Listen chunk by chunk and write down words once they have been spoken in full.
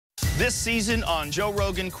This season on Joe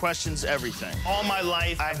Rogan Questions Everything. All my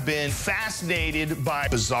life, I've been fascinated by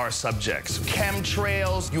bizarre subjects.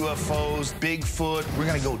 Chemtrails, UFOs, Bigfoot. We're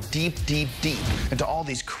gonna go deep, deep, deep into all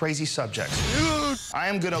these crazy subjects. Dude. I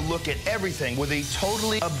am gonna look at everything with a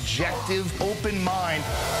totally objective, open mind.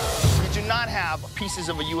 You do not have pieces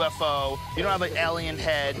of a UFO. You don't have an alien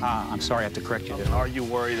head. I'm sorry, I have to correct you there. Are you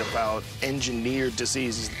worried about engineered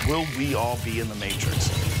diseases? Will we all be in the Matrix?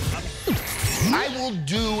 I will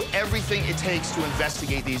do everything it takes to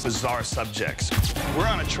investigate these bizarre subjects. We're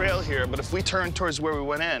on a trail here, but if we turn towards where we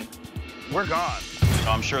went in, we're gone.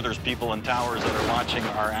 I'm sure there's people in towers that are watching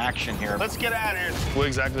our action here. Let's get out of here. What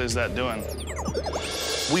exactly is that doing?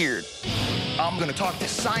 Weird. I'm gonna talk to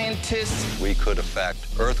scientists. We could affect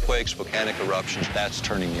earthquakes, volcanic eruptions. That's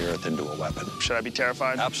turning the Earth into a weapon. Should I be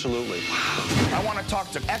terrified? Absolutely. I want to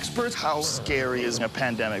talk to experts. How scary is a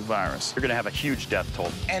pandemic virus? You're gonna have a huge death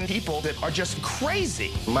toll. And people that are just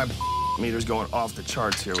crazy. My meter's going off the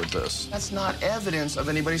charts here with this. That's not evidence of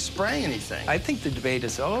anybody spraying anything. I think the debate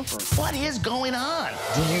is over. What is going on?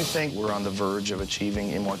 Do you think we're on the verge of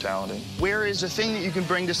achieving immortality? Where is the thing that you can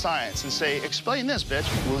bring to science and say, explain this, bitch?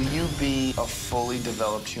 Will you be a fully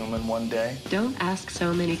developed human one day? Don't ask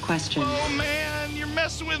so many questions. Oh, man, you're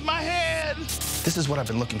messing with my head. This is what I've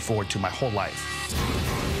been looking forward to my whole life.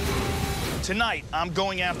 Tonight, I'm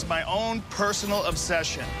going after my own personal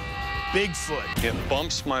obsession. Bigfoot. It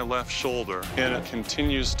bumps my left shoulder, and it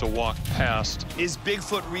continues to walk past. Is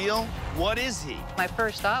Bigfoot real? What is he? My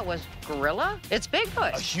first thought was, gorilla? It's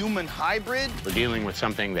Bigfoot. A human hybrid? We're dealing with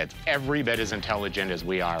something that's every bit as intelligent as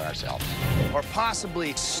we are ourselves. Or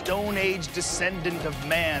possibly Stone Age descendant of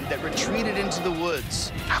man that retreated into the woods?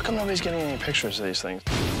 How come nobody's getting any pictures of these things?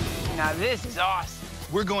 Now this is awesome.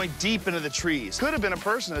 We're going deep into the trees. Could have been a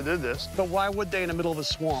person that did this. But why would they in the middle of a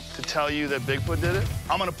swamp? To tell you that Bigfoot did it?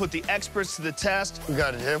 I'm gonna put the experts to the test. We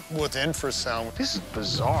got hit with infrasound. This is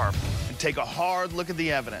bizarre. And take a hard look at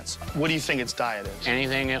the evidence. What do you think its diet is?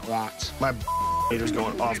 Anything it wants. My meter's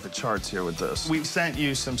going off the charts here with this. We sent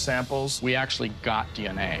you some samples. We actually got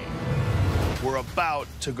DNA. We're about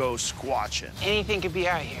to go squatching. Anything could be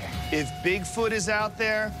out here. If Bigfoot is out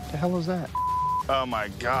there, The hell is that? oh my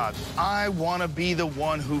God, I want to be the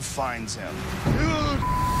one who finds him. Dude!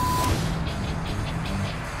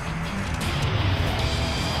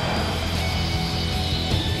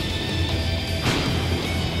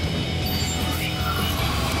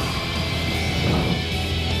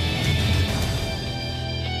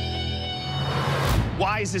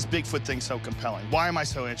 Why is this Bigfoot thing so compelling? Why am I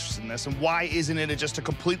so interested in this? And why isn't it just a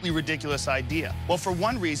completely ridiculous idea? Well, for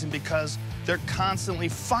one reason, because they're constantly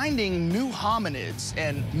finding new hominids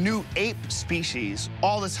and new ape species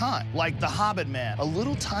all the time, like the Hobbit man, a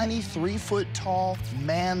little tiny 3-foot-tall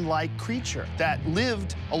man-like creature that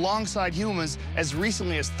lived alongside humans as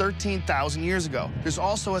recently as 13,000 years ago. There's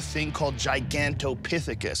also a thing called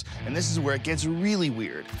Gigantopithecus, and this is where it gets really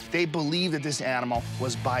weird. They believe that this animal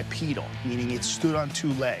was bipedal, meaning it stood on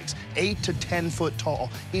 2 legs, 8 to 10 foot tall,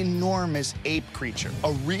 enormous ape creature,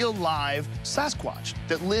 a real live Sasquatch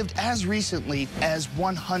that lived as recently as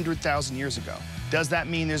 100,000 years ago. Does that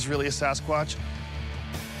mean there's really a Sasquatch?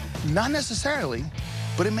 Not necessarily,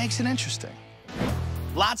 but it makes it interesting.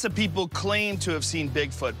 Lots of people claim to have seen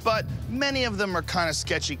Bigfoot, but many of them are kind of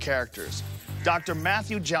sketchy characters. Dr.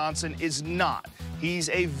 Matthew Johnson is not. He's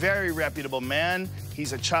a very reputable man.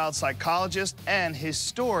 He's a child psychologist, and his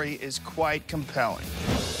story is quite compelling.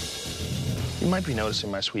 You might be noticing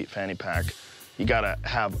my sweet fanny pack. You gotta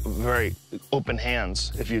have very open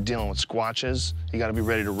hands if you're dealing with squatches. You gotta be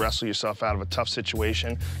ready to wrestle yourself out of a tough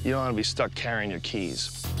situation. You don't wanna be stuck carrying your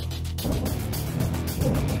keys.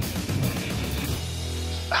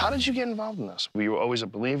 How did you get involved in this? Were you always a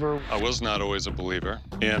believer? I was not always a believer.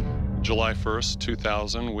 And July 1st,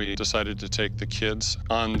 2000, we decided to take the kids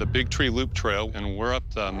on the Big Tree Loop Trail, and we're up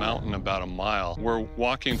the mountain about a mile. We're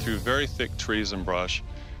walking through very thick trees and brush,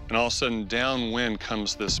 and all of a sudden, downwind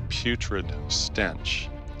comes this putrid stench.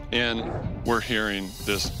 And we're hearing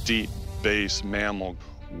this deep bass mammal,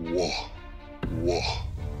 whoa, whoa.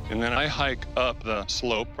 And then I hike up the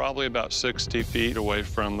slope, probably about 60 feet away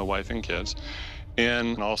from the wife and kids,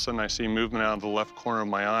 and all of a sudden I see movement out of the left corner of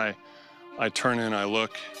my eye. I turn and I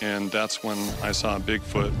look, and that's when I saw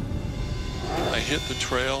Bigfoot. I hit the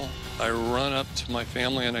trail, I run up to my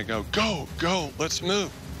family, and I go, go, go, let's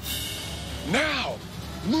move. Now,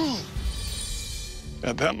 move.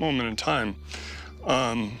 At that moment in time,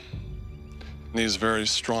 these very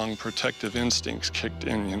strong protective instincts kicked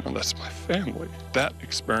in. You know, that's my family. That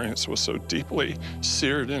experience was so deeply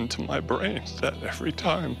seared into my brain that every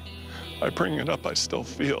time I bring it up, I still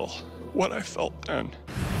feel what I felt then.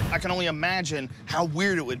 I can only imagine how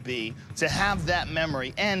weird it would be to have that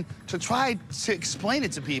memory and to try to explain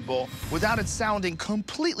it to people without it sounding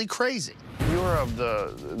completely crazy. You are of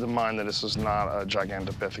the mind that this is not a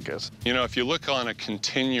Gigantopithecus. You know, if you look on a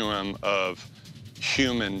continuum of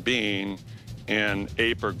human being and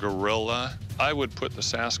ape or gorilla, I would put the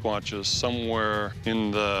Sasquatches somewhere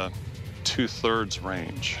in the 2/3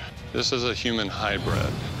 range. This is a human hybrid.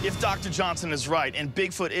 If Dr. Johnson is right and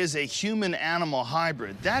Bigfoot is a human-animal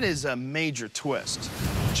hybrid, that is a major twist.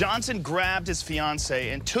 Johnson grabbed his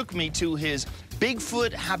fiancée and took me to his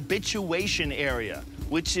Bigfoot habituation area,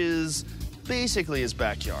 which is basically his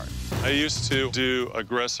backyard. I used to do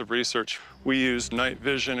aggressive research. We used night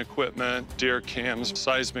vision equipment, deer cams,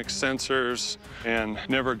 seismic sensors, and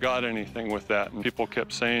never got anything with that. And people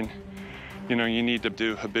kept saying, you know, you need to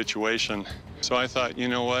do habituation. So I thought, you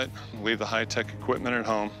know what? Leave the high-tech equipment at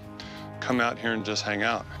home, come out here and just hang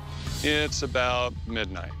out. It's about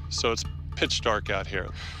midnight, so it's pitch dark out here.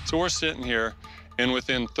 So we're sitting here, and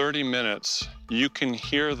within 30 minutes, you can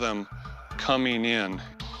hear them coming in.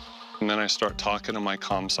 And then I start talking to my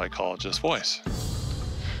comm psychologist voice.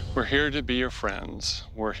 We're here to be your friends.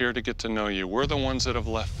 We're here to get to know you. We're the ones that have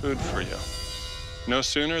left food for you. No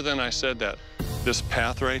sooner than I said that, this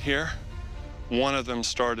path right here, one of them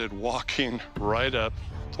started walking right up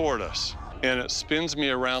toward us. And it spins me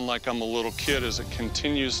around like I'm a little kid as it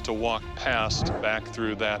continues to walk past back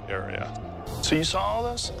through that area. So you saw all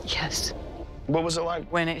this? Yes. What was it like?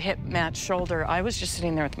 When it hit Matt's shoulder, I was just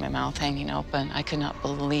sitting there with my mouth hanging open. I could not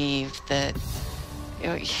believe that,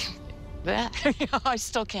 I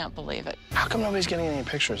still can't believe it. How come nobody's getting any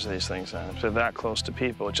pictures of these things then? If they're that close to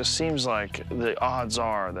people, it just seems like the odds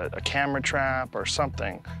are that a camera trap or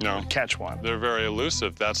something would catch one. They're very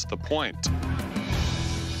elusive. That's the point.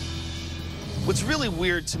 What's really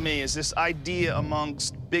weird to me is this idea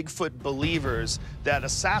amongst Bigfoot believers that a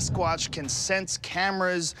Sasquatch can sense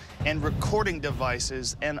cameras and recording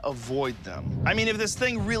devices and avoid them. I mean, if this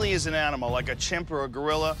thing really is an animal, like a chimp or a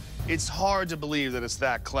gorilla, it's hard to believe that it's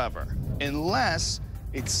that clever, unless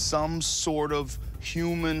it's some sort of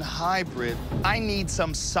human hybrid. I need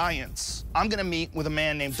some science. I'm gonna meet with a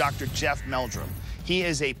man named Dr. Jeff Meldrum. He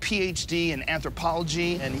is a PhD in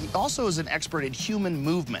anthropology, and he also is an expert in human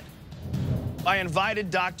movement. I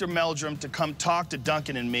invited Dr. Meldrum to come talk to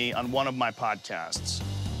Duncan and me on one of my podcasts.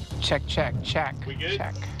 Check, check, check. We good?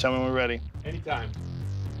 Check. Tell me when we're ready. Anytime.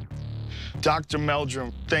 Dr.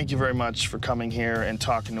 Meldrum, thank you very much for coming here and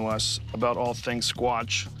talking to us about all things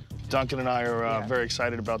Squatch. Duncan and I are very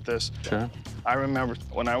excited about this. Sure. I remember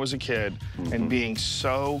when I was a kid and being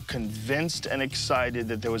so convinced and excited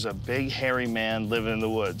that there was a big, hairy man living in the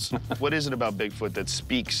woods. What is it about Bigfoot that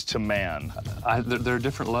speaks to man? There are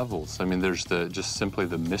different levels. I mean, there's just simply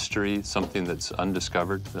the mystery, something that's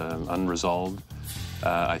undiscovered, unresolved.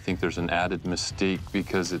 I think there's an added mystique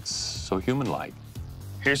because it's so human-like.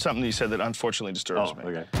 Here's something you said that unfortunately disturbs me.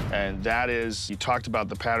 Okay. And that is, you talked about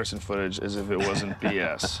the Patterson footage as if it wasn't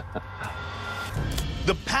BS.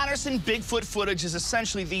 The Patterson Bigfoot footage is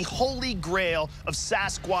essentially the holy grail of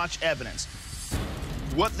Sasquatch evidence.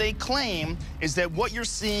 What they claim is that what you're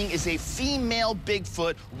seeing is a female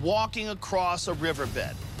Bigfoot walking across a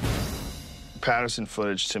riverbed. Patterson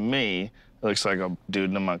footage, to me, looks like a dude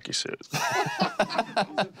in a monkey suit.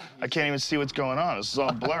 I can't even see what's going on. This is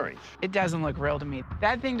all blurry. It doesn't look real to me.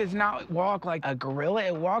 That thing does not walk like a gorilla.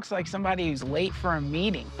 It walks like somebody who's late for a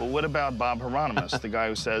meeting. Well, what about Bob Hieronymus, the guy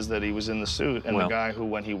who says that he was in the suit, and the guy who,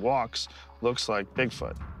 when he walks, looks like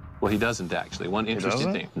Bigfoot? Well, he doesn't actually. One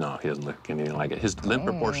interesting thing. No, he doesn't look anything like it. His limb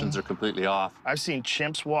proportions are completely off. I've seen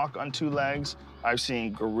chimps walk on two legs. I've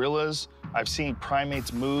seen gorillas. I've seen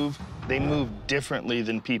primates move. They move differently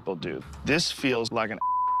than people do. This feels like an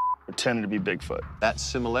pretending to be Bigfoot. That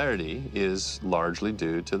similarity is largely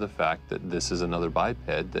due to the fact that this is another biped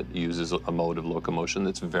that uses a mode of locomotion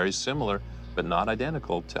that's very similar, but not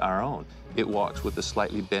identical to our own. It walks with a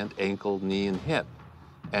slightly bent ankle, knee, and hip.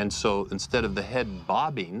 And so instead of the head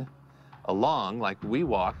bobbing along like we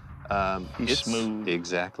walk, it's smooth.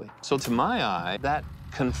 Exactly. So to my eye, that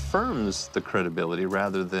confirms the credibility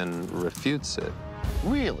rather than refutes it.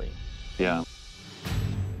 Really? Yeah.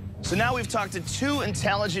 So now we've talked to two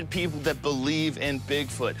intelligent people that believe in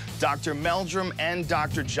Bigfoot, Dr. Meldrum and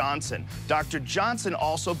Dr. Johnson. Dr. Johnson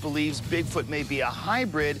also believes Bigfoot may be a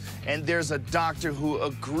hybrid, and there's a doctor who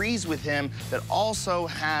agrees with him that also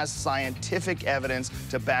has scientific evidence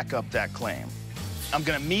to back up that claim. I'm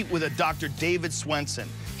gonna meet with a Dr. David Swenson.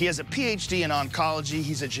 He has a PhD in oncology,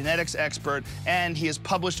 he's a genetics expert, and he has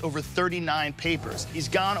published over 39 papers. He's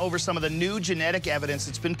gone over some of the new genetic evidence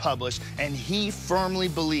that's been published, and he firmly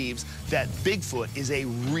believes that Bigfoot is a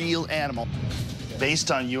real animal.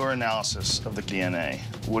 Based on your analysis of the DNA,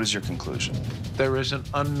 what is your conclusion? There is an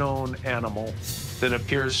unknown animal that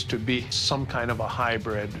appears to be some kind of a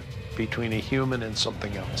hybrid between a human and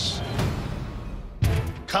something else.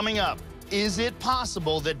 Coming up, is it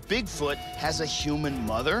possible that Bigfoot has a human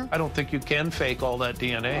mother? I don't think you can fake all that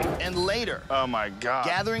DNA. And later, Oh my God.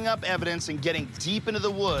 gathering up evidence and getting deep into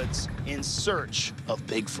the woods in search of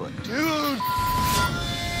Bigfoot. Dude!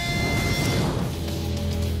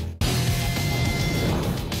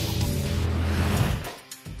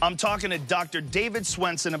 I'm talking to Dr. David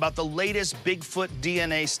Swenson about the latest Bigfoot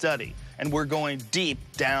DNA study, and we're going deep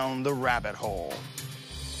down the rabbit hole.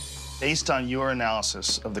 Based on your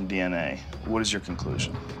analysis of the DNA, what is your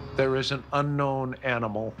conclusion? There is an unknown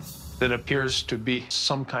animal that appears to be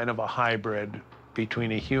some kind of a hybrid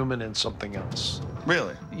between a human and something else.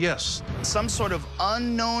 Really? Yes. Some sort of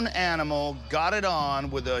unknown animal got it on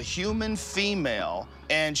with a human female,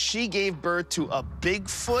 and she gave birth to a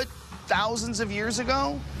Bigfoot thousands of years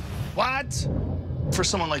ago? What? For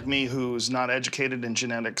someone like me who's not educated in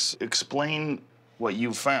genetics, explain what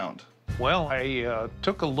you found. Well, I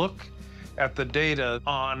took a look at the data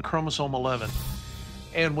on chromosome 11.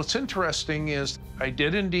 And what's interesting is I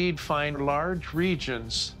did indeed find large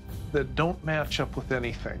regions that don't match up with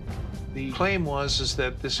anything. The claim is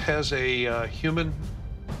that this has a human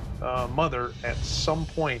mother at some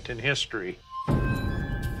point in history.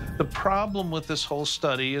 The problem with this whole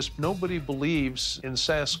study is nobody believes in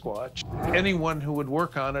Sasquatch. Anyone who would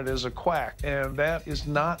work on it is a quack, and that is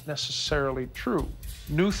not necessarily true.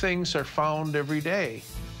 New things are found every day.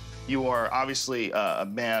 You are obviously a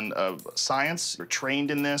man of science. You're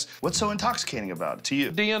trained in this. What's so intoxicating about it to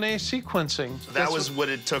you? DNA sequencing. So that was what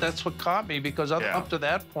it took. That's what caught me, because up to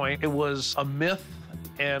that point, it was a myth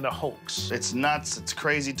and a hoax. It's nuts, it's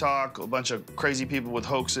crazy talk, a bunch of crazy people with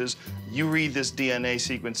hoaxes. You read this DNA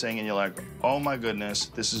sequencing and you're like, oh my goodness,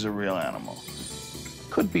 this is a real animal.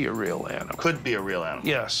 Could be a real animal. Could be a real animal.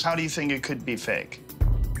 Yes. How do you think it could be fake?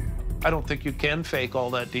 I don't think you can fake all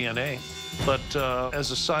that DNA. But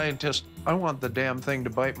as a scientist, I want the damn thing to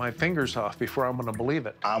bite my fingers off before I'm going to believe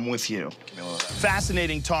it. I'm with you.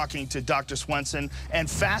 Fascinating talking to Dr. Swenson, and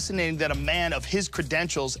fascinating that a man of his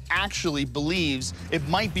credentials actually believes it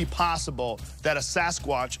might be possible that a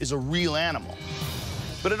Sasquatch is a real animal.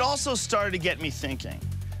 But it also started to get me thinking.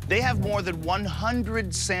 They have more than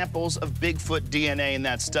 100 samples of Bigfoot DNA in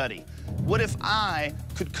that study. What if I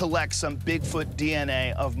could collect some Bigfoot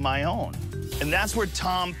DNA of my own? And that's where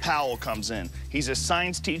Tom Powell comes in. He's a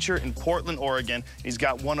science teacher in Portland, Oregon. He's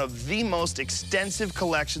got one of the most extensive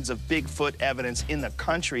collections of Bigfoot evidence in the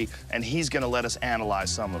country, and he's gonna let us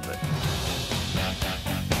analyze some of it.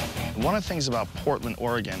 One of the things about Portland,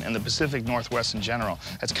 Oregon, and the Pacific Northwest in general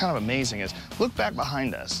that's kind of amazing is, look back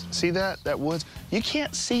behind us. See that woods? You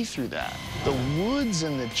can't see through that. The woods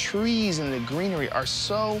and the trees and the greenery are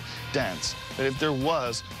so dense that if there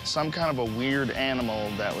was some kind of a weird animal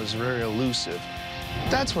that was very elusive,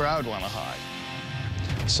 that's where I would want to hide.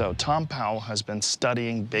 So Tom Powell has been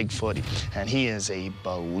studying Bigfoot, and he is a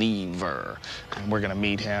believer. And we're gonna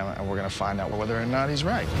meet him, and we're gonna find out whether or not he's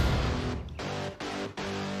right.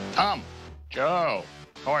 Tom. Joe.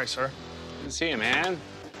 How are you, sir? Good to see you, man.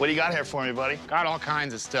 What do you got here for me, buddy? Got all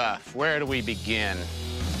kinds of stuff. Where do we begin?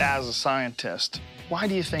 As a scientist, why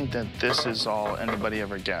do you think that this is all anybody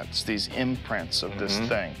ever gets, these imprints of this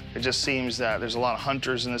thing? It just seems that there's a lot of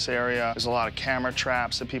hunters in this area. There's a lot of camera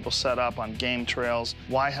traps that people set up on game trails.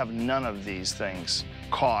 Why have none of these things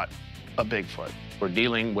caught a Bigfoot? We're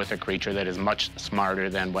dealing with a creature that is much smarter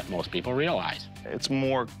than what most people realize. It's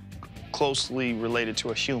more closely related to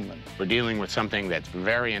a human. We're dealing with something that's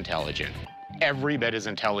very intelligent. Every bit as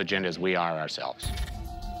intelligent as we are ourselves.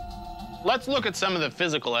 Let's look at some of the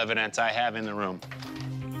physical evidence I have in the room.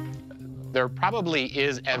 There probably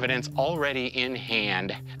is evidence already in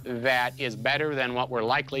hand that is better than what we're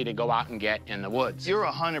likely to go out and get in the woods. You're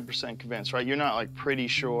 100% convinced, right? You're not like pretty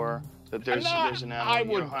sure that there's an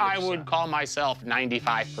animal. I would call myself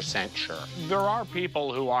 95% sure. There are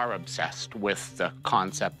people who are obsessed with the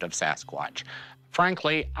concept of Sasquatch.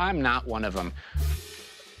 Frankly, I'm not one of them.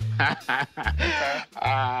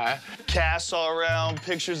 Casts all around,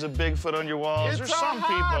 pictures of Bigfoot on your walls. There's some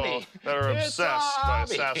people that are obsessed by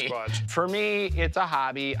Sasquatch. For me, it's a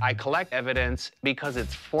hobby. I collect evidence because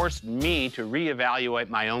it's forced me to reevaluate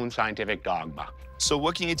my own scientific dogma. So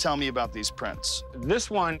what can you tell me about these prints?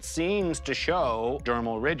 This one seems to show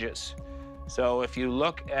dermal ridges. So if you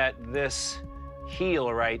look at this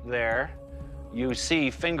heel right there, you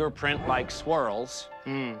see fingerprint-like swirls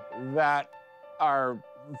that are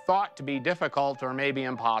thought to be difficult or maybe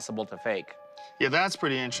impossible to fake. Yeah, that's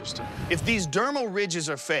pretty interesting. If these dermal ridges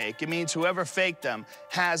are fake, it means whoever faked them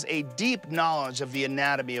has a deep knowledge of the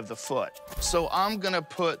anatomy of the foot. So I'm gonna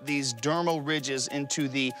put these dermal ridges into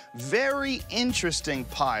the very interesting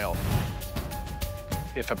pile.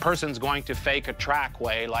 If a person's going to fake a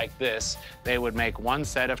trackway like this, they would make one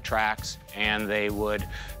set of tracks and they would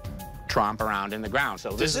tromp around in the ground. So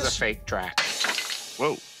this is a fake track.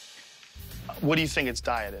 Whoa. What do you think its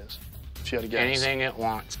diet is, if you had to guess? Anything it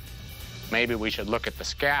wants. Maybe we should look at the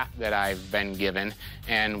scat that I've been given,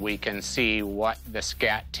 and we can see what the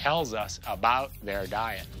scat tells us about their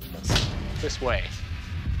diet. This way.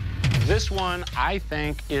 This one, I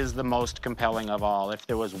think, is the most compelling of all. If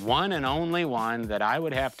there was one and only one that I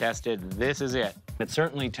would have tested, this is it. It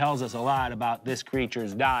certainly tells us a lot about this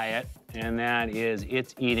creature's diet, and that is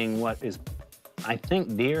it's eating what is, I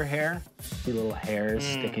think, deer hair. See little hairs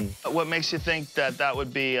sticking. What makes you think that that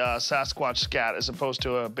would be a Sasquatch scat as opposed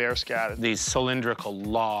to a bear scat? These cylindrical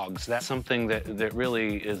logs, that's something that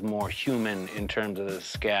really is more human in terms of the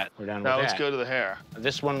scat. We're done with that. Now let's go to the hair.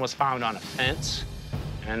 This one was found on a fence,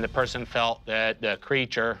 and the person felt that the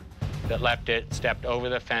creature that left it stepped over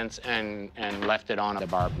the fence and left it on the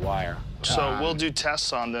barbed wire. So we'll do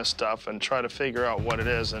tests on this stuff and try to figure out what it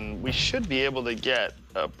is, and we should be able to get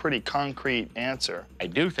a pretty concrete answer. I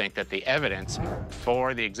do think that the evidence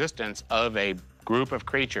for the existence of a group of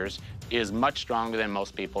creatures is much stronger than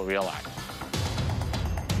most people realize.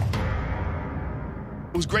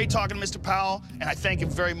 It was great talking to Mr. Powell, and I thank him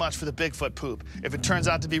very much for the Bigfoot poop. If it turns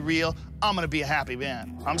out to be real, I'm gonna be a happy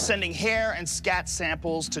man. I'm sending hair and scat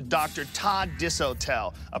samples to Dr. Todd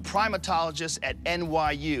Dissotel, a primatologist at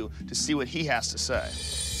NYU, to see what he has to say.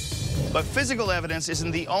 But physical evidence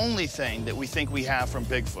isn't the only thing that we think we have from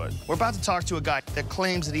Bigfoot. We're about to talk to a guy that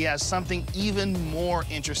claims that he has something even more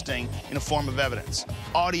interesting in a form of evidence,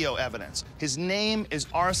 audio evidence. His name is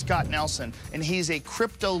R. Scott Nelson, and he's a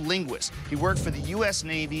cryptolinguist. He worked for the U.S.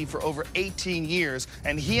 Navy for over 18 years,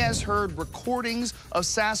 and he has heard recordings of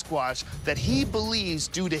Sasquatch that he believes,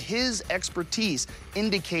 due to his expertise,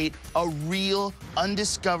 indicate a real,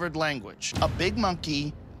 undiscovered language. A big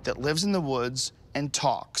monkey that lives in the woods and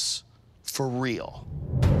talks for real.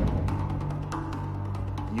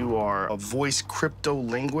 You are a voice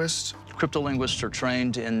cryptolinguist? Cryptolinguists are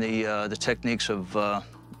trained in the techniques of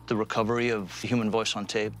the recovery of human voice on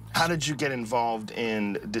tape. How did you get involved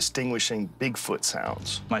in distinguishing Bigfoot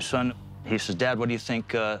sounds? My son, he says, "Dad, what do you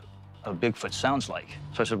think a Bigfoot sounds like?"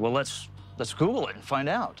 So I said, well, let's Google it and find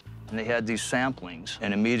out. And they had these samplings,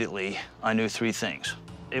 and immediately I knew three things.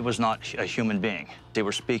 It was not a human being. They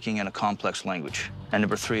were speaking in a complex language. And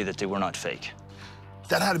number three, that they were not fake.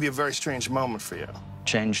 That had to be a very strange moment for you.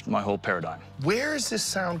 Changed my whole paradigm. Where is this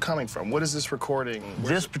sound coming from? What is this recording?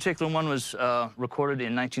 This particular one was recorded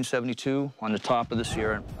in 1972 on the top of the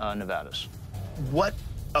Sierra Nevadas. What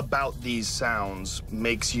about these sounds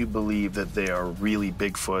makes you believe that they are really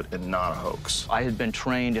Bigfoot and not a hoax? I had been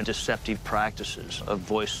trained in deceptive practices of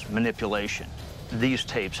voice manipulation. These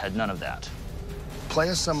tapes had none of that. Play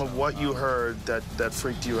us some of what you heard that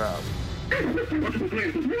freaked you out.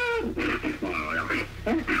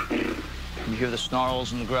 You hear the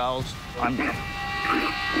snarls and the growls?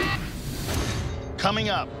 Coming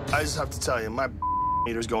up, I just have to tell you, my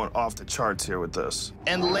meter's going off the charts here with this.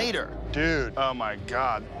 And later. Dude, oh my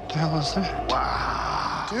God. What the hell is that?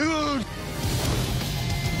 Wow. Dude.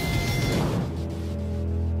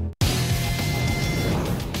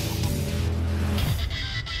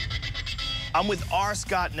 I'm with R.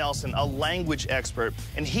 Scott Nelson, a language expert,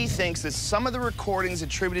 and he thinks that some of the recordings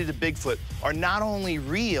attributed to Bigfoot are not only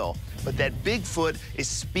real, but that Bigfoot is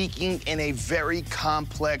speaking in a very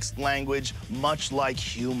complex language, much like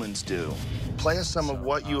humans do. Play us some of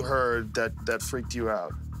what you heard that freaked you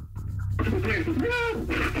out. But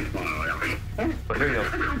here you go.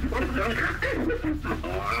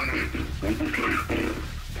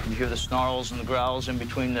 You hear the snarls and the growls in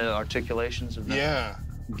between the articulations of the... Yeah.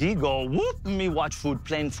 Giggle, whoop, me watch food,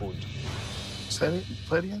 plain food. Say it,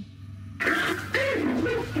 play it again.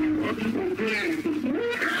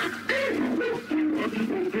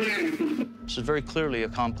 This is very clearly a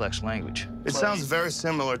complex language. It sounds very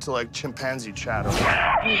similar to like chimpanzee chatter.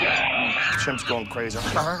 Chimps going crazy.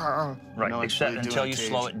 Right, No, except they do until in a you cage.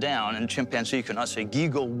 slow it down, and chimpanzee cannot say,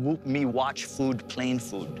 giggle, whoop, me watch food, plain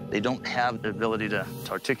food. They don't have the ability to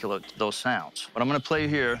articulate those sounds. What I'm gonna play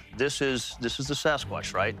here, this is the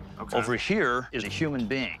Sasquatch, right? Okay. Over here is a human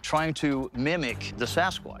being trying to mimic the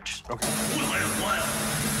Sasquatch. Okay.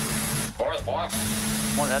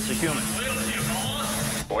 Well, that's a human.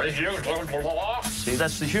 See,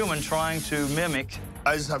 that's the human trying to mimic.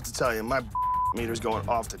 I just have to tell you, my meter's going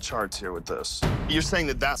off the charts here with this. You're saying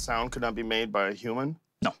that that sound could not be made by a human?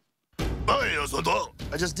 No.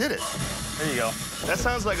 I just did it. There you go. That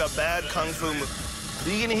sounds like a bad kung fu movie.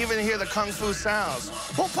 You can even hear the kung fu sounds.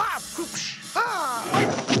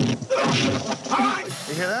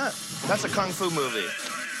 You hear that? That's a kung fu movie.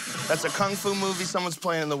 That's a kung fu movie someone's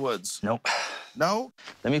playing in the woods. Nope. No?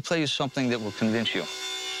 Let me play you something that will convince you.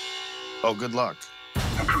 Oh, good luck.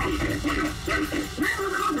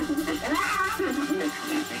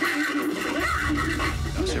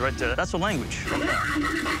 See right there? That's a language.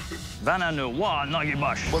 Vananu wa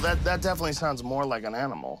nagibash. Well, that definitely sounds more like an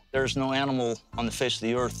animal. There's no animal on the face of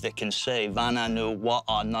the earth that can say Vananu wa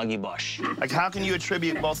nagibash. Like, how can you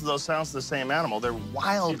attribute both of those sounds to the same animal? They're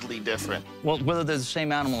wildly different. Well, whether they're the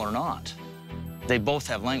same animal or not, they both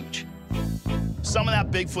have language. Some of that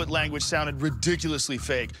Bigfoot language sounded ridiculously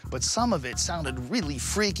fake, but some of it sounded really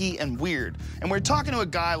freaky and weird. And we're talking to a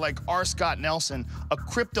guy like R. Scott Nelson, a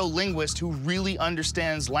crypto-linguist who really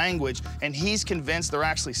understands language, and he's convinced they're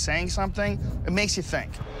actually saying something. It makes you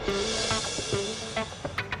think.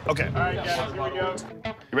 Okay. All right, guys, here we go.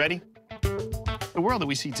 You ready? The world that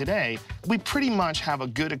we see today, we pretty much have a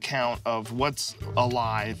good account of what's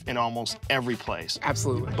alive in almost every place.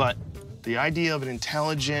 Absolutely. But the idea of an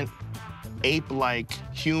intelligent, ape-like,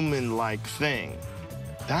 human-like thing,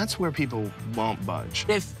 that's where people won't budge.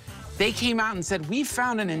 If they came out and said, we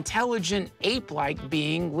found an intelligent ape-like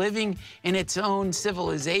being living in its own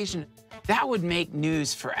civilization, that would make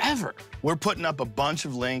news forever. We're putting up a bunch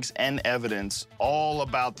of links and evidence all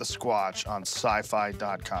about the Squatch on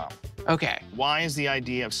SYFY.com. Okay. Why is the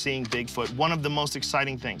idea of seeing Bigfoot one of the most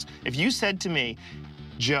exciting things? If you said to me,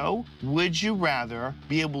 Joe, would you rather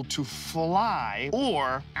be able to fly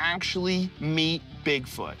or actually meet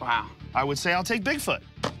Bigfoot? Wow. I would say I'll take Bigfoot.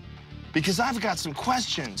 Because I've got some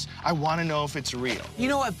questions. I want to know if it's real. You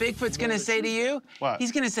know what Bigfoot's gonna say to you? What?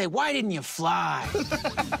 He's gonna say, why didn't you fly?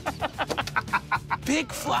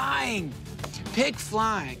 Pig flying. Pig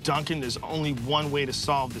flying. Duncan, there's only one way to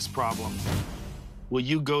solve this problem. Will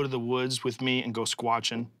you go to the woods with me and go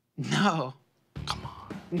squatching? No. Come on.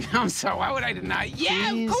 No, I'm sorry. Why would I deny?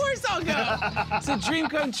 Yeah, Please? of course I'll go. It's a dream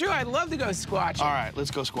come true. I'd love to go squatching. All right, let's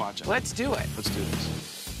go squatching. Let's do it. Let's do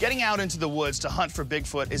this. Getting out into the woods to hunt for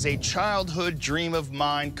Bigfoot is a childhood dream of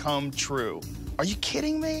mine come true. Are you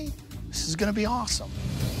kidding me? This is gonna be awesome.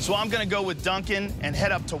 So I'm gonna go with Duncan and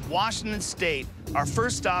head up to Washington State. Our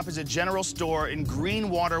first stop is a general store in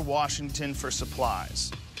Greenwater, Washington for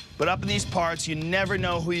supplies. But up in these parts, you never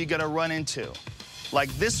know who you're gonna run into. Like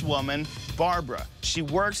this woman, Barbara. She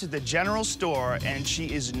works at the general store, and she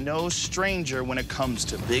is no stranger when it comes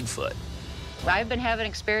to Bigfoot. I've been having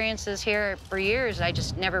experiences here for years. I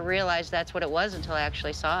just never realized that's what it was until I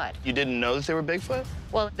actually saw it. You didn't know that they were Bigfoot?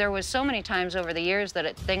 Well, there was so many times over the years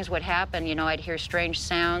that things would happen. You know, I'd hear strange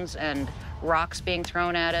sounds and rocks being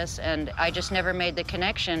thrown at us, and I just never made the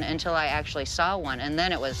connection until I actually saw one. And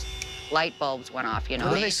then it was light bulbs went off, you know.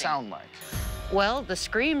 What do they sound like? Well, the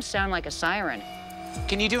screams sound like a siren.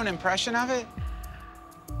 Can you do an impression of it?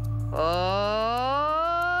 Oh,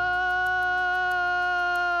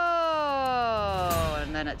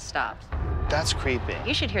 and then it stops. That's creepy.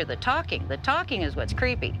 You should hear the talking. The talking is what's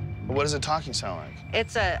creepy. What does the talking sound like?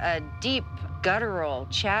 It's a deep, guttural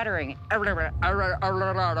chattering.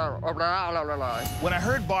 When I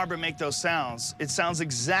heard Barbara make those sounds, it sounds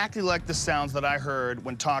exactly like the sounds that I heard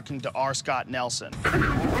when talking to R. Scott Nelson.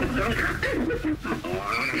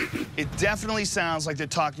 It definitely sounds like they're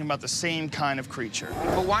talking about the same kind of creature.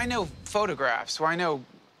 But why no photographs? Why no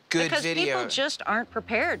good because video? People just aren't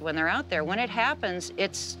prepared when they're out there. When it happens,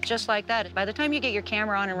 it's just like that. By the time you get your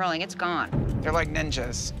camera on and rolling, it's gone. They're like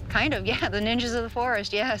ninjas. Kind of, yeah. The ninjas of the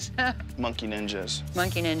forest, yes. Monkey ninjas.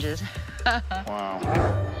 Monkey ninjas. Wow.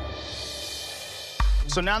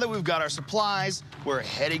 So now that we've got our supplies, we're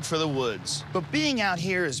heading for the woods. But being out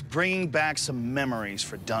here is bringing back some memories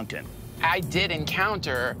for Duncan. I did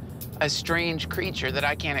encounter a strange creature that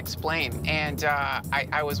I can't explain. And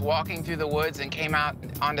I was walking through the woods and came out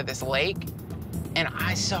onto this lake, and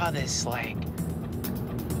I saw this, like,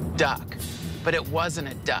 duck. But it wasn't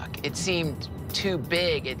a duck. It seemed too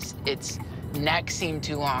big. Its neck seemed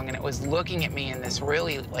too long, and it was looking at me in this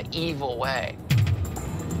really, like, evil way.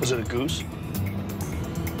 Was it a goose?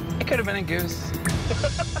 It could have been a goose.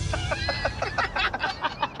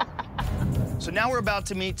 So now we're about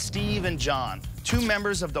to meet Steve and John, 2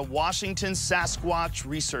 members of the Washington Sasquatch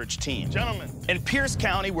Research Team. Gentlemen, in Pierce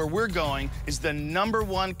County, where we're going, is the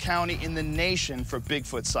 #1 county in the nation for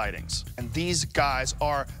Bigfoot sightings. And these guys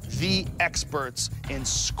are the experts in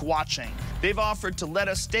squatching. They've offered to let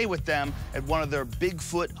us stay with them at one of their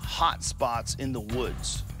Bigfoot hotspots in the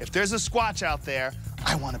woods. If there's a Squatch out there,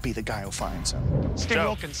 I want to be the guy who finds him. Steve Joe.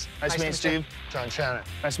 Wilkins. Nice to meet you, Steve. John Shannon.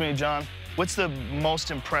 Nice to meet you, John. What's the most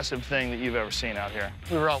impressive thing that you've ever seen out here?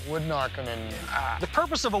 We were out wood knocking and... The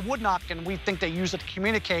purpose of a wood knocking, we think they use it to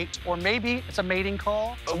communicate, or maybe it's a mating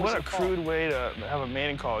call. What a crude way to have a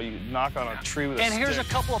mating call. You knock on a tree with a And stick. here's a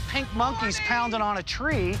couple of pink monkeys pounding on a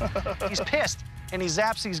tree. He's pissed, and he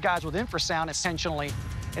zaps these guys with infrasound intentionally,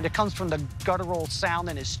 and it comes from the guttural sound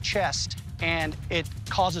in his chest, and it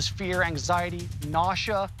causes fear, anxiety,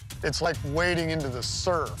 nausea. It's like wading into the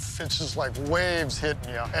surf. It's just like waves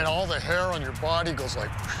hitting you, and all the hair on your body goes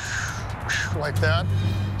like that.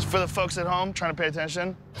 So for the folks at home trying to pay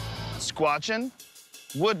attention, squatching,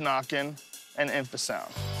 wood knocking, and infrasound.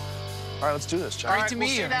 All right, let's do this, Chuck. Great to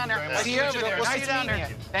meet you. Down there. See you over there. We'll see Nice you down meeting there.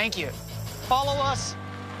 you. Thank you. Follow us.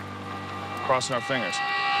 Crossing our fingers.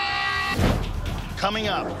 Coming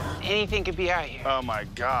up. Anything could be out here. Oh, my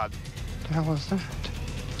God. What the hell was that?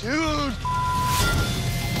 Dude!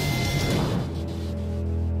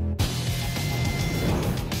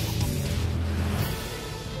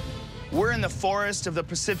 We're in the forest of the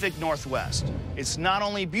Pacific Northwest. It's not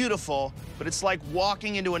only beautiful, but it's like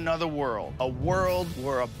walking into another world. A world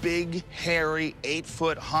where a big, hairy,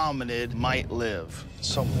 8-foot hominid might live.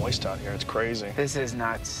 It's so moist out here, it's crazy. This is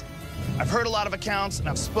nuts. I've heard a lot of accounts and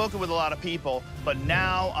I've spoken with a lot of people, but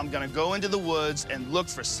now I'm gonna go into the woods and look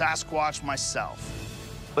for Sasquatch myself.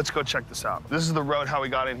 Let's go check this out. This is the road how we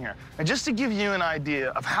got in here. And just to give you an idea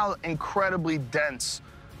of how incredibly dense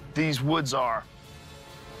these woods are,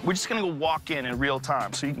 we're just gonna go walk in real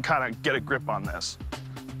time so you can kind of get a grip on this.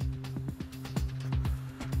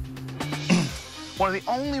 One of the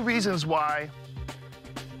only reasons why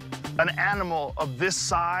an animal of this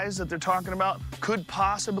size that they're talking about could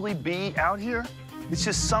possibly be out here, it's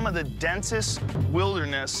just some of the densest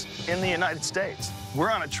wilderness in the United States. We're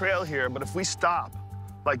on a trail here, but if we stop,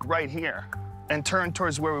 like right here, and turn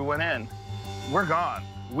towards where we went in, we're gone.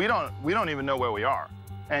 We don't even know where we are.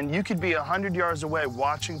 And you could be 100 yards away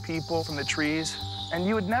watching people from the trees, and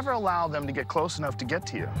you would never allow them to get close enough to get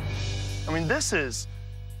to you. I mean, this is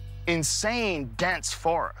insane, dense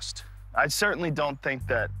forest. I certainly don't think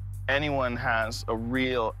that anyone has a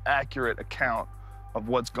real accurate account of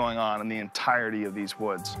what's going on in the entirety of these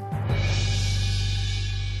woods.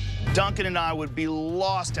 Duncan and I would be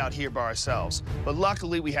lost out here by ourselves, but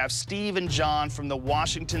luckily we have Steve and John from the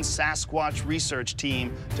Washington Sasquatch Research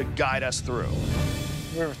Team to guide us through.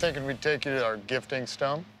 We were thinking we'd take you to our gifting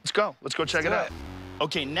stump. Let's go. Let's go check it out.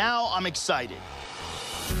 Okay, now I'm excited.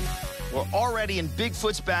 We're already in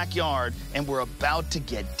Bigfoot's backyard, and we're about to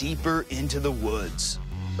get deeper into the woods.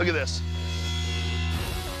 Look at this.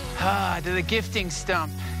 Ah, to the gifting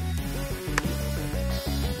stump.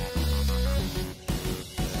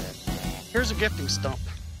 Here's a gifting stump.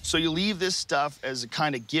 So you leave this stuff as a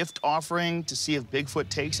kind of gift offering to see if Bigfoot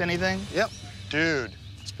takes anything? Yep. Dude,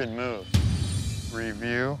 it's been moved.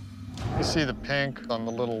 Review. You see the pink on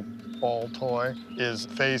the little ball toy is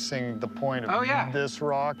facing the point of this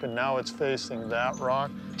rock, and now it's facing that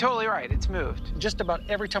rock. Totally right, it's moved. Just about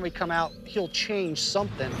every time we come out, he'll change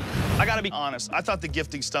something. I gotta be honest, I thought the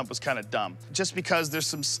gifting stump was kind of dumb. Just because there's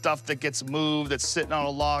some stuff that gets moved that's sitting on a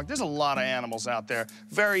log, there's a lot of animals out there.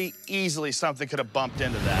 Very easily something could have bumped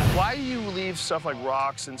into that. Why do you leave stuff like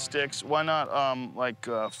rocks and sticks? Why not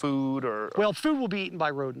food or... Well, food will be eaten by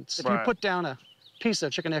rodents. If you put down a piece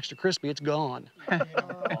of chicken extra crispy, it's gone.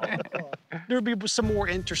 There'll be some more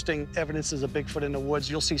interesting evidences of Bigfoot in the woods.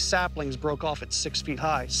 You'll see saplings broke off at 6 feet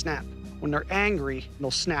high, snap. When they're angry,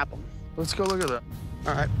 they'll snap them. Let's go look at that.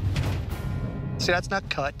 All right. See, that's not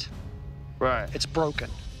cut. Right. It's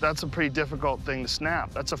broken. That's a pretty difficult thing to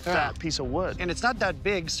snap. That's a fat piece of wood. And it's not that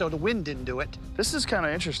big, so the wind didn't do it. This is kind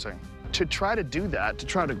of interesting. To try to do that, to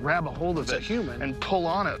try to grab a hold of it and pull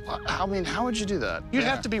on it, I mean, how would you do that? You'd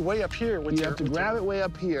have to be way up here with You have to grab it way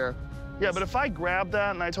up here. Yeah, but if I grabbed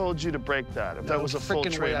that and I told you to break that, if that was a full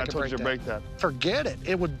tree and I told you to break that. Forget it.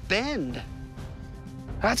 It would bend.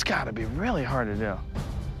 That's got to be really hard to do.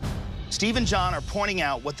 Steve and John are pointing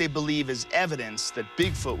out what they believe is evidence that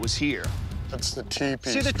Bigfoot was here. That's the teepee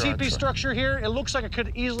See the teepee structure here? It looks like it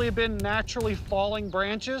could easily have been naturally falling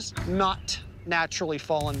branches, not naturally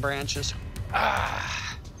fallen branches.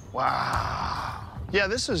 Wow. Yeah,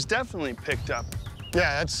 this was definitely picked up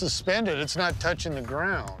Yeah, it's suspended. It's not touching the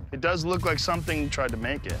ground. It does look like something tried to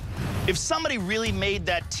make it. If somebody really made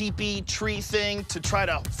that teepee tree thing to try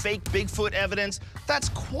to fake Bigfoot evidence, that's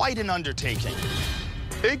quite an undertaking.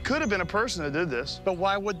 It could have been a person that did this. But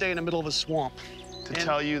why would they in the middle of a swamp? To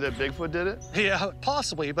tell you that Bigfoot did it? Yeah,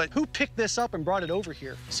 possibly, but who picked this up and brought it over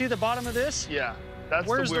here? See the bottom of this? Yeah, that's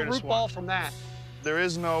Where's the weirdest root ball from that? There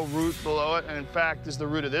is no root below it, and in fact, there's the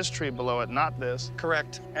root of this tree below it, not this.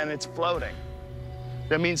 Correct. And it's floating.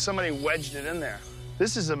 That means somebody wedged it in there.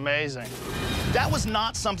 This is amazing. That was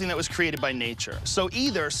not something that was created by nature. So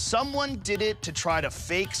either someone did it to try to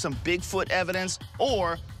fake some Bigfoot evidence,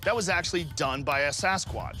 or that was actually done by a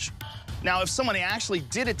Sasquatch. Now, if somebody actually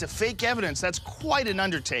did it to fake evidence, that's quite an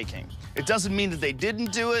undertaking. It doesn't mean that they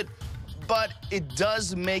didn't do it, but it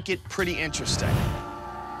does make it pretty interesting.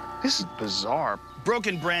 This is bizarre.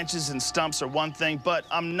 Broken branches and stumps are one thing, but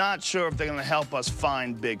I'm not sure if they're gonna help us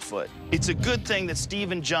find Bigfoot. It's a good thing that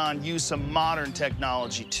Steve and John use some modern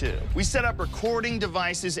technology too. We set up recording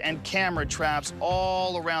devices and camera traps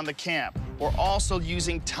all around the camp. We're also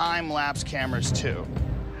using time-lapse cameras too.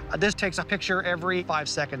 This takes a picture every 5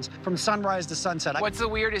 seconds, from sunrise to sunset. What's the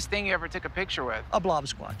weirdest thing you ever took a picture with? A blob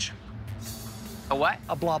squatch. A what?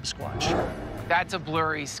 A blob squatch. That's a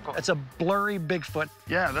blurry squatch. It's a blurry Bigfoot.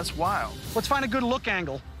 Yeah, that's wild. Let's find a good look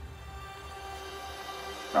angle.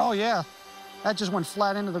 Oh, yeah. That just went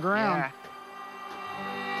flat into the ground.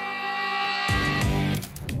 Yeah.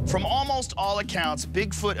 From almost all accounts,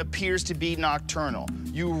 Bigfoot appears to be nocturnal.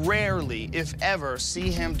 You rarely, if ever, see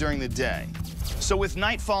him during the day. So with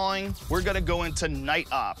night falling, we're gonna go into night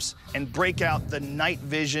ops and break out the night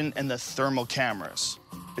vision and the thermal cameras.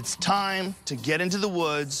 It's time to get into the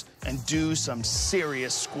woods and do some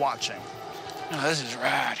serious squatching. Oh, this is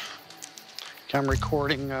rad. Okay, I'm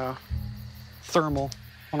recording thermal.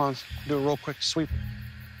 Hold on, do a real quick sweep.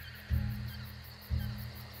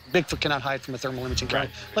 Bigfoot cannot hide from a thermal imaging camera.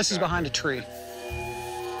 Unless he's behind a tree.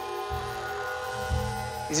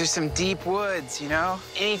 These are some deep woods, you know?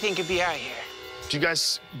 Anything could be out here. Do you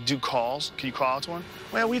guys do calls? Can you call out to one?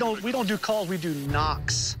 Well, we don't do calls, we do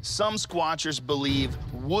knocks. Some squatchers believe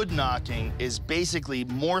wood knocking is basically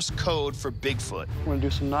Morse code for Bigfoot. Want to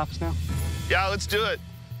do some knocks now? Yeah, let's do it.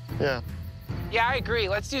 Yeah. Yeah, I agree.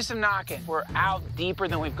 Let's do some knocking. We're out deeper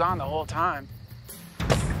than we've gone the whole time.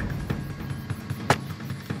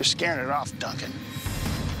 You're scaring it off, Duncan.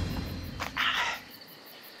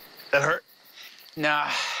 That hurt? Nah.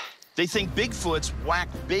 They think Bigfoots whack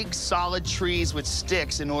big, solid trees with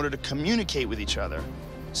sticks in order to communicate with each other.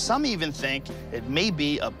 Some even think it may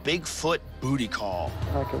be a Bigfoot booty call.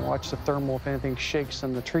 I can watch the thermal if anything shakes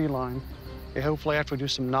in the tree line. Okay, hopefully after we do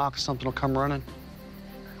some knocks, something will come running.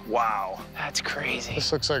 Wow. That's crazy.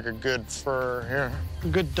 This looks like a good fur here. A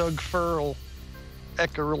good Doug fir will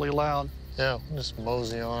echo really loud. Yeah, just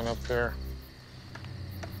mosey on up here.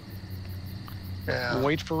 Yeah. And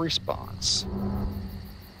wait for response.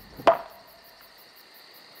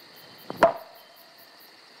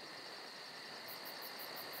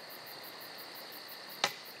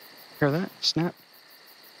 Hear that? Snap.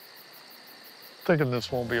 Thinking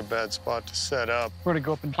this won't be a bad spot to set up. We're gonna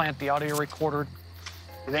go up and plant the audio recorder.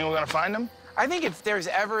 You think we're gonna find him? I think if there's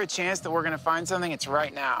ever a chance that we're gonna find something, it's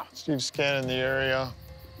right now. Steve's scanning the area,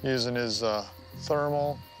 using his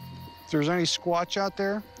thermal. If there's any squatch out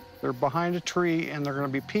there, they're behind a tree and they're gonna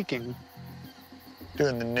be peeking.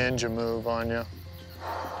 Doing the ninja move on you.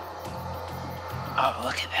 Oh,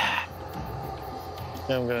 look at that.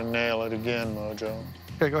 Yeah, I'm gonna nail it again, Mojo.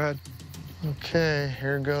 Okay, go ahead. Okay,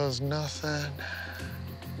 here goes nothing.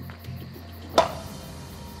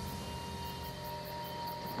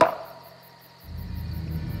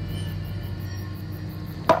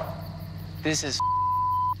 This is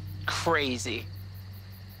crazy.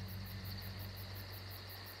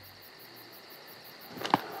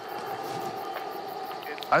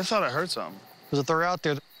 I thought I heard something. Because if they're out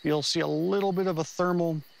there, you'll see a little bit of a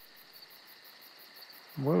thermal.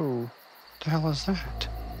 Whoa, what the hell is that?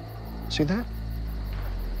 See that?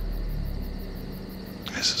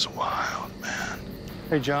 This is wild, man.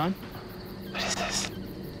 Hey, John. What is this?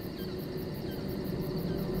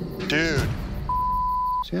 Dude.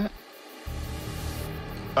 See that?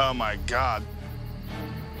 Oh my God.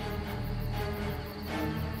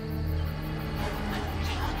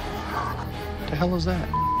 What the hell is that?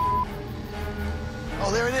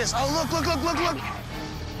 Oh, there it is. Oh, look, look, look, look, look.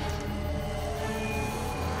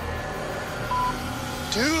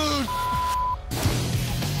 Dude.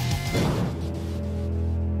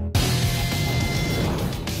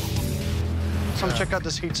 Come check out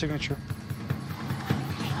this heat signature.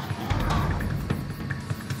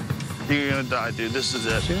 You're gonna die, dude. This is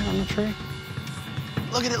it. See that on the tree?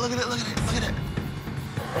 Look at it, look at it, look at it, look at it.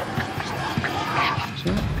 See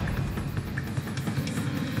it?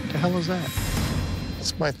 What the hell is that?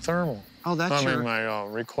 It's my thermal. Oh, that's my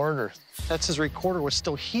recorder. That's his recorder with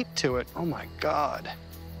still heat to it. Oh, my God.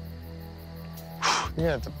 You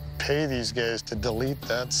have to pay these guys to delete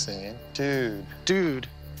that scene. Dude.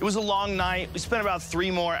 It was a long night. We spent about 3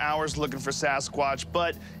 more hours looking for Sasquatch,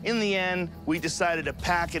 but in the end, we decided to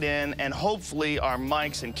pack it in, and hopefully our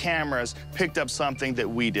mics and cameras picked up something that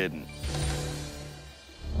we didn't.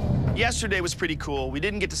 Yesterday was pretty cool. We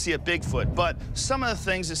didn't get to see a Bigfoot, but some of the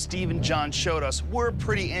things that Steve and John showed us were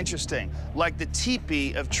pretty interesting, like the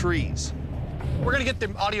teepee of trees. We're gonna get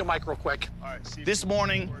the audio mic real quick. All right, this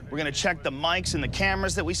morning, we're gonna check the mics and the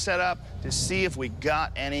cameras that we set up to see if we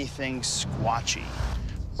got anything squatchy.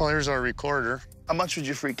 Well, here's our recorder. How much would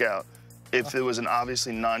you freak out if it was an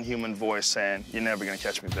obviously non-human voice saying, "You're never gonna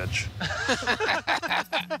catch me, bitch"?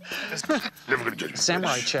 Never gonna catch me.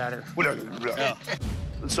 Samurai chatter. Yeah.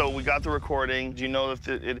 So we got the recording. Do you know if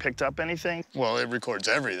it picked up anything? Well, it records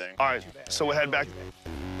everything. All right, so we'll head back.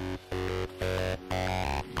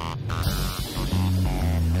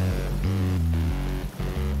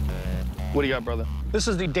 What do you got, brother? This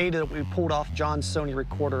is the data that we pulled off John's Sony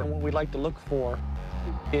recorder. And what we like to look for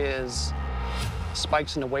is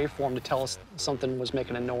spikes in the waveform to tell us something was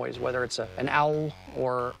making a noise, whether it's an owl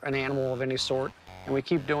or an animal of any sort. And we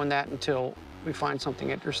keep doing that until we find something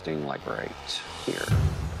interesting, like right here.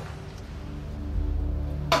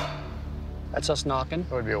 That's us knocking.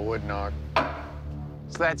 That would be a wood knock.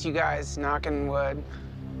 So that's you guys knocking wood.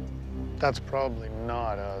 That's probably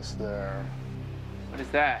not us there. What is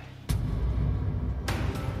that?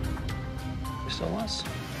 Still us?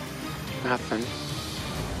 Nothing.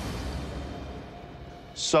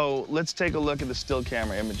 So let's take a look at the still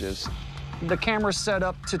camera images. The camera's set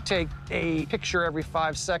up to take a picture every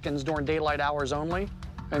 5 seconds during daylight hours only.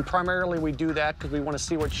 And primarily we do that because we want to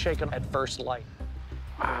see what's shaking at first light.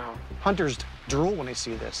 Wow. Hunters drool when they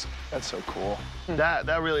see this. That's so cool. That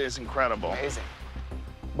really is incredible. Amazing.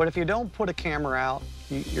 But if you don't put a camera out,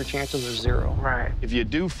 your chances are 0. Right. If you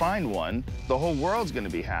do find one, the whole world's gonna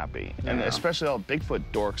be happy. Yeah. And especially all Bigfoot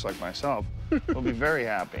dorks like myself will be very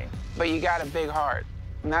happy. But you got a big heart,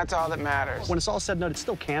 and that's all that matters. When it's all said and done, it's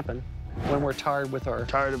still camping. When we're tired with our...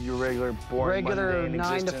 Tired of your regular, boring, mundane 9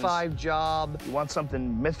 to existence. 5 job. You want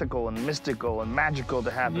something mythical and mystical and magical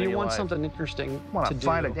to happen in your life. You want something interesting You want to to do.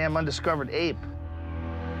 find a damn undiscovered ape.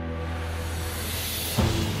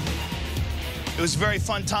 It was a very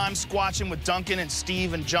fun time squatching with Duncan and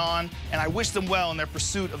Steve and John, and I wish them well in their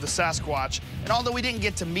pursuit of the Sasquatch. And although we didn't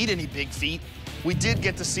get to meet any big feet, we did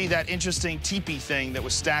get to see that interesting teepee thing that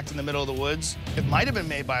was stacked in the middle of the woods. It might have been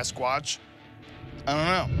made by a squatch. I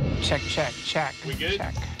don't know. Check, check, check. We good?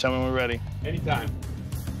 Check. Tell me when we're ready. Anytime.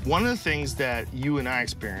 One of the things that you and I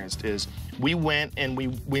experienced is we went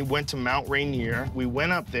to Mount Rainier. We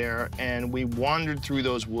went up there and we wandered through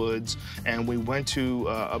those woods and we went to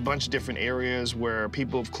a bunch of different areas where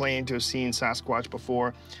people have claimed to have seen Sasquatch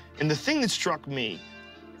before. And the thing that struck me,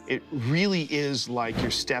 it really is like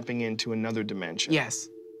you're stepping into another dimension. Yes,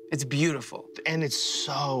 it's beautiful. And it's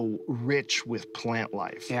so rich with plant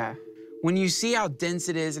life. Yeah. When you see how dense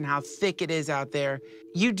it is and how thick it is out there,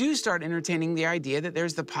 you do start entertaining the idea that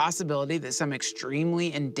there's the possibility that some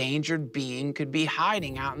extremely endangered being could be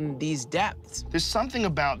hiding out in these depths. There's something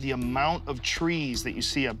about the amount of trees that you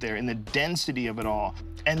see up there and the density of it all.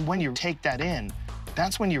 And when you take that in,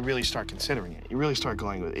 that's when you really start considering it. You really start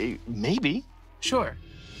going, maybe. Sure.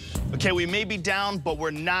 Okay, we may be down, but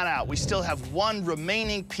we're not out. We still have one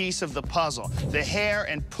remaining piece of the puzzle, the hair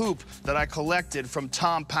and poop that I collected from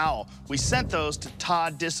Tom Powell. We sent those to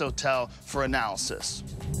Todd Dishotel for analysis.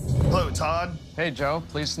 Hello, Todd. Hey, Joe.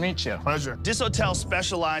 Pleased to meet you. Pleasure. Dishotel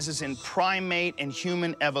specializes in primate and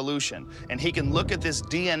human evolution, and he can look at this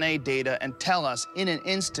DNA data and tell us in an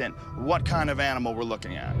instant what kind of animal we're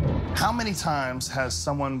looking at. How many times has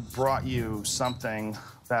someone brought you something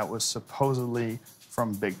that was supposedly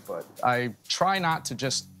from Bigfoot? I try not to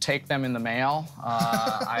just take them in the mail.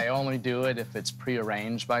 I only do it if it's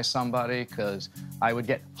prearranged by somebody, because I would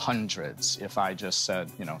get hundreds if I just said,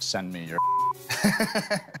 you know, send me your...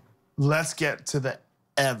 Let's get to the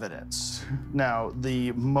evidence. Now,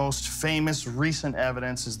 the most famous recent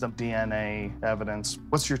evidence is the DNA evidence.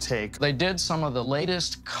 What's your take? They did some of the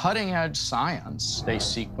latest cutting-edge science. They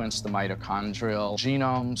sequenced the mitochondrial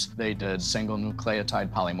genomes. They did single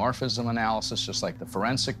nucleotide polymorphism analysis, just like the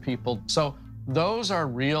forensic people. So those are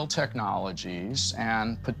real technologies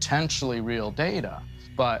and potentially real data,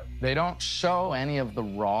 but they don't show any of the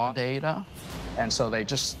raw data. And so they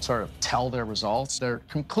just sort of tell their results. Their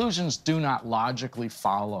conclusions do not logically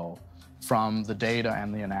follow from the data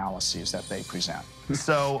and the analyses that they present.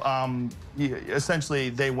 So essentially,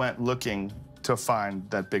 they went looking to find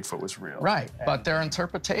that Bigfoot was real. Right, but their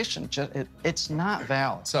interpretation, it's not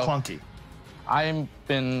valid. So clunky. I've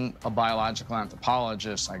been a biological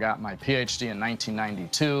anthropologist. I got my PhD in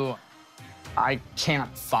 1992. I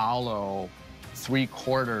can't follow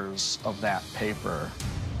 3/4 of that paper.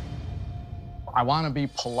 I want to be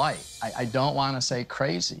polite. I don't want to say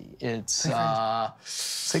crazy. It's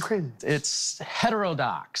say crazy. It's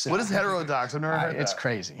heterodox. What is heterodox? I've never heard It's that.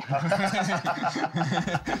 crazy.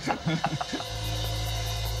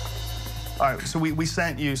 All right, so we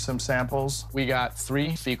sent you some samples. We got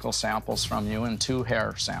 3 fecal samples from you and 2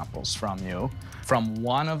 hair samples from you. From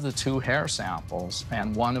one of the 2 hair samples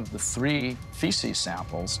and one of the 3 feces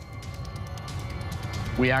samples,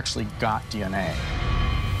 we actually got DNA.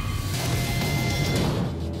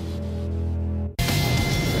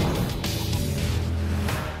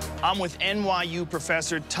 I'm with NYU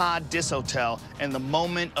professor Todd Disotell, and the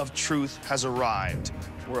moment of truth has arrived.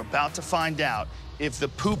 We're about to find out if the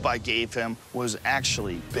poop I gave him was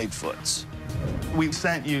actually Bigfoot's. We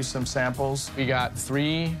sent you some samples. We got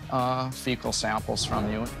 3 fecal samples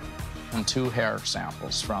from you and 2 hair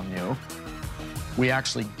samples from you. We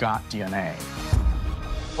actually got DNA.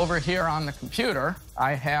 Over here on the computer,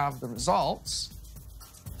 I have the results.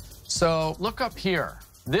 So look up here.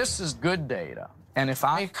 This is good data. And if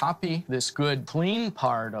I copy this good, clean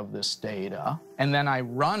part of this data, and then I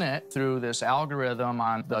run it through this algorithm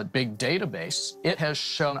on the big database, it has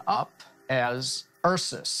shown up as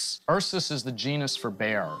Ursus. Ursus is the genus for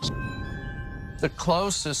bears. The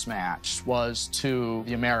closest match was to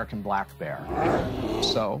the American black bear.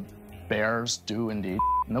 So bears do indeed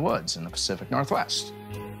in the woods in the Pacific Northwest.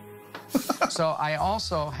 So I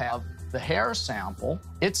also have the hair sample.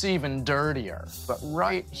 It's even dirtier, but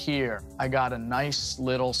right here, I got a nice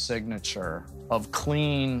little signature of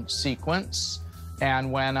clean sequence.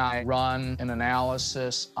 And when I run an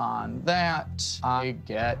analysis on that, I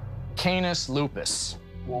get Canis lupus,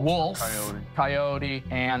 wolf, coyote,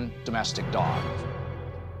 and domestic dog.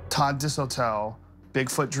 Todd Disotell,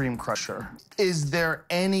 Bigfoot Dream Crusher. Is there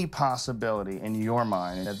any possibility in your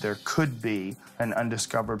mind that there could be an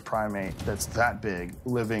undiscovered primate that's that big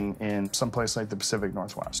living in someplace like the Pacific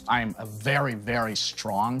Northwest? I'm a very, very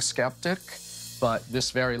strong skeptic, but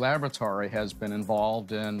this very laboratory has been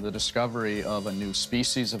involved in the discovery of a new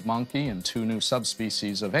species of monkey and 2 new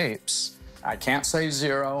subspecies of apes. I can't say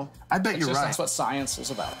 0. I bet you're right. That's what science is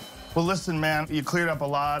about. Well, listen, man, you cleared up a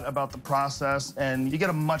lot about the process, and you get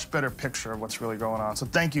a much better picture of what's really going on. So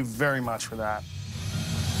thank you very much for that.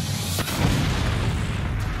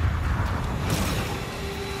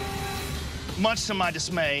 Much to my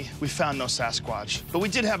dismay, we found no Sasquatch. But we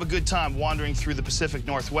did have a good time wandering through the Pacific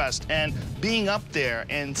Northwest, and being up there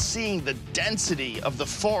and seeing the density of the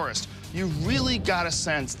forest, you really got a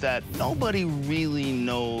sense that nobody really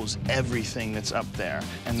knows everything that's up there.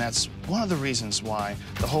 And that's one of the reasons why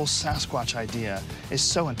the whole Sasquatch idea is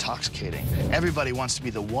so intoxicating. Everybody wants to be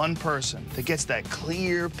the one person that gets that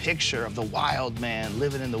clear picture of the wild man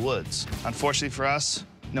living in the woods. Unfortunately for us,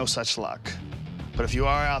 no such luck. But if you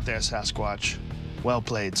are out there, Sasquatch, well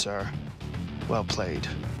played, sir. Well played.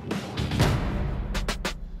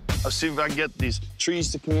 I'll see if I can get these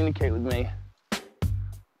trees to communicate with me.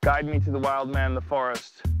 Guide me to the wild man in the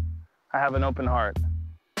forest. I have an open heart.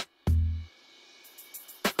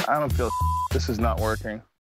 I don't feel this is not working.